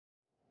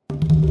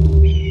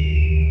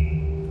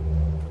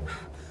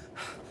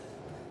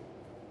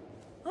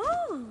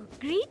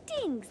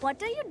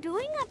What are you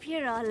doing up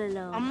here all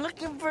alone? I'm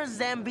looking for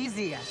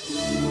Zambezia.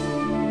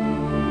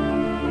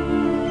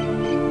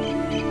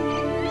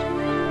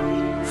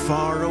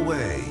 Far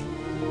away,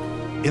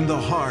 in the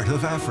heart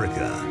of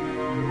Africa,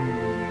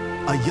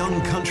 a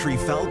young country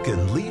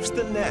falcon leaves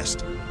the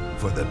nest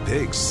for the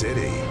big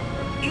city.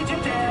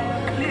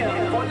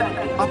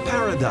 A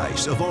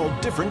paradise of all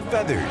different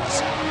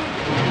feathers.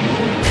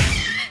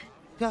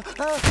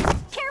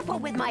 Careful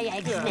with my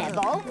eggs,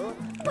 Neville.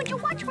 Would you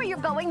watch where you're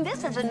going?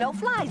 This is a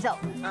no-fly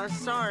zone.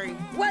 Sorry.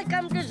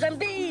 Welcome to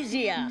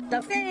Zambezia,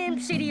 the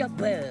famed city of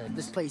birds.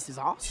 This place is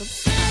awesome.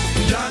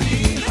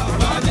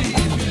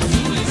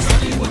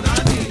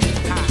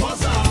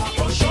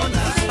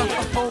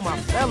 Oh, my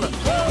fella.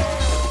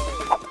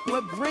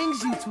 What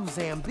brings you to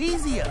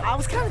Zambezia? I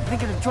was kind of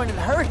thinking of joining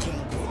the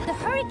hurricane. The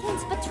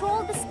hurricanes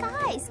patrol the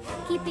skies,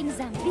 keeping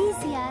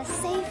Zambezia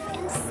safe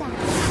and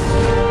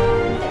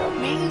sound. They're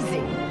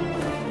amazing.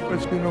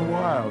 It's been a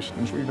while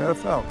since we've had a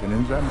falcon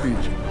in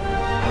Zambezia.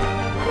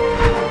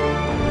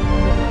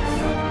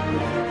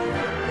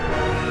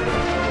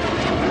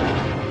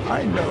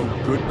 I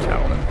know good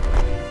talent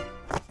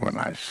when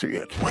I see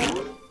it.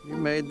 You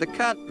made the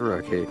cut,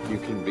 rookie. You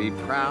can be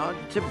proud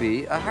to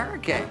be a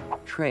hurricane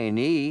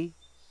trainee.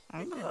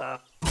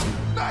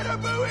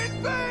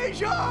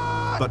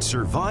 But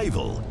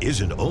survival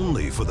isn't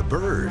only for the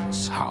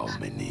birds. How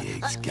many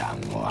eggs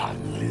can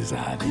one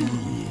lizard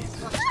eat?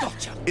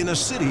 In a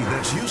city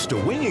that's used to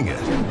winging it,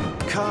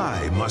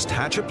 Kai must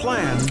hatch a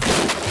plan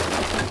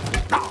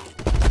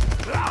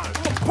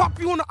Pop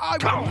you in the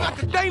eyeball,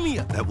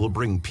 macadamia! that will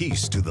bring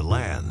peace to the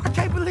land. I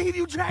can't believe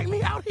you dragged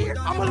me out here.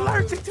 I'm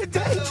allergic to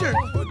danger.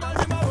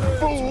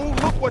 Fool,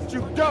 look what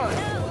you've done.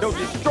 You'll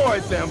destroy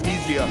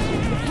Zambezia.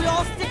 If we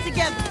all stick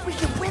together, we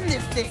can win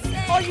this thing.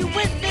 Are you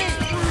with me?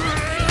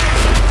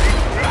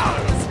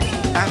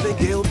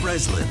 Abigail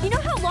Breslin, You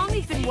know how long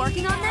we've been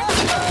working on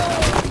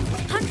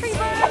this? Country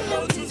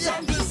bird.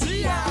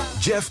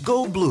 Jeff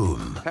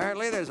Goldblum,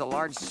 Apparently, there's a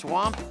large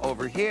swamp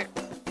over here.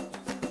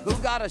 Who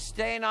got a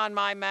stain on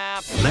my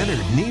map? Leonard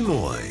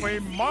Nimoy, We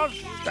must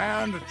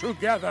stand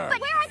together.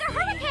 But where are the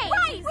hurricanes?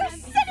 Right, we're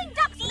sitting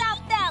ducks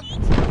without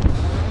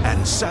them.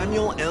 and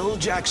Samuel L.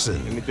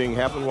 Jackson. Anything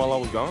happened while I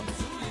was gone?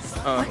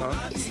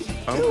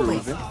 I'm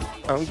grooving.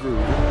 I'm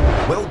grooving.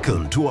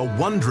 Welcome to a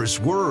wondrous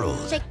world.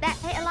 Shake that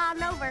tail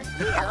on over.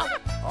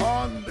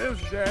 On this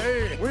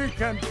day, we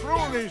can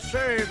truly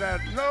say that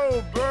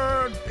no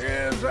bird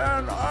is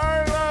an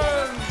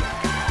island.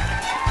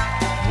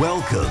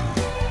 Welcome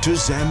to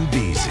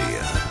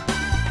Zambezia.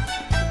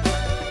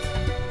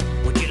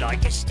 Would you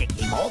like to stick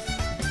him off?